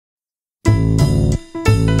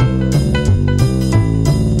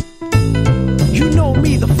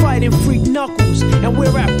Now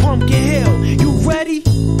we're at Pumpkin Hill. You ready?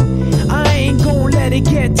 I ain't gon' let it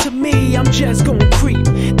get to me. I'm just gon' creep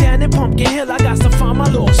down in Pumpkin Hill. I got to find my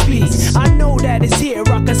lost piece. I know that it's here,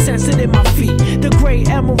 I can sense it in my feet. The great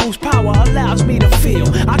emerald's power allows me to feel.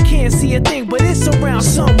 I can't see a thing, but it's around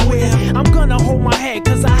somewhere. I'm gonna hold my head,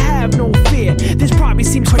 cause I have no fear. This probably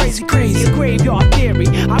seems crazy, a graveyard theory.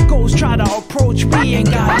 Our ghosts try to approach me and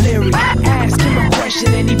got leery. Ask him a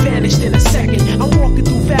question and he vanished in a second. I'm walking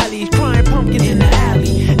through valleys, crying pumpkins in the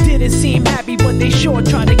alley. Didn't seem happy, but they sure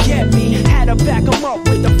tried to get me. Had to back them up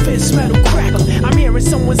with a fist metal crackle. I'm hearing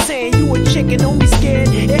someone saying, you a chicken, don't be scared.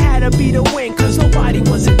 It had to be the wind, cause nobody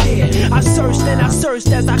wasn't there. I searched and I searched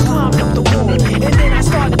as I climbed up the wall. And then I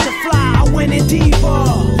started to fly, I went in deeper.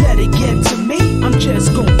 Let it get to me, I'm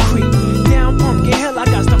just gon' creep down Pumpkin Hill, I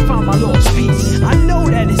got to find my lost piece. I know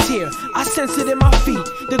that it's here, I sense it in my feet.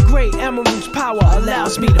 The great emerald's power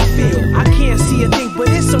allows me to feel. I can't see a thing, but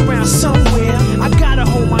it's around somewhere. I gotta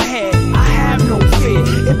hold my head, I have no fear.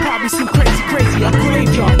 It probably seems crazy, a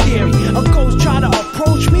graveyard theory. A ghost try to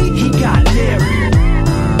approach me, he got leery.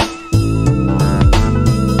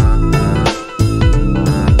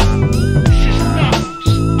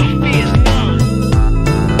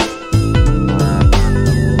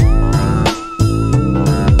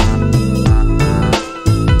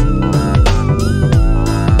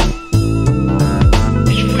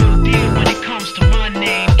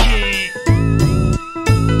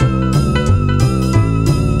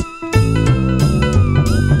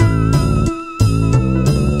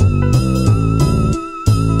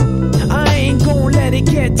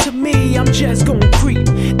 Get to me, I'm just gon' creep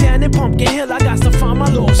down in Pumpkin Hill, I got to find my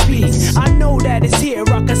lost piece. I know that it's here,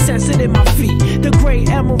 I can sense it in my feet. The great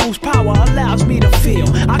emerald's power allows me to feel.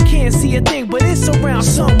 I can't see a thing, but it's around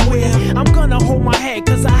somewhere. I'm gonna hold my head,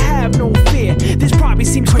 cause I have no fear. This probably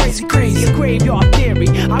seems crazy, a graveyard theory.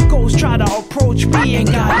 Our ghosts try to approach me and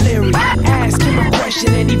got leery. Ask him a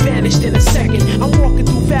question and he vanished in a second. I'm walking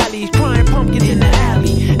through valleys, crying pumpkins in the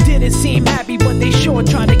alley. Didn't seem happy, but they sure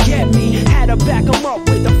tried to get me. Had to back them up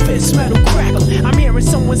with a fist metal crackle. I'm hearing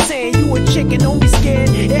someone saying, you a chicken, don't be scared.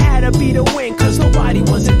 It had to be the wind, cause nobody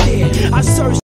wasn't there. I searched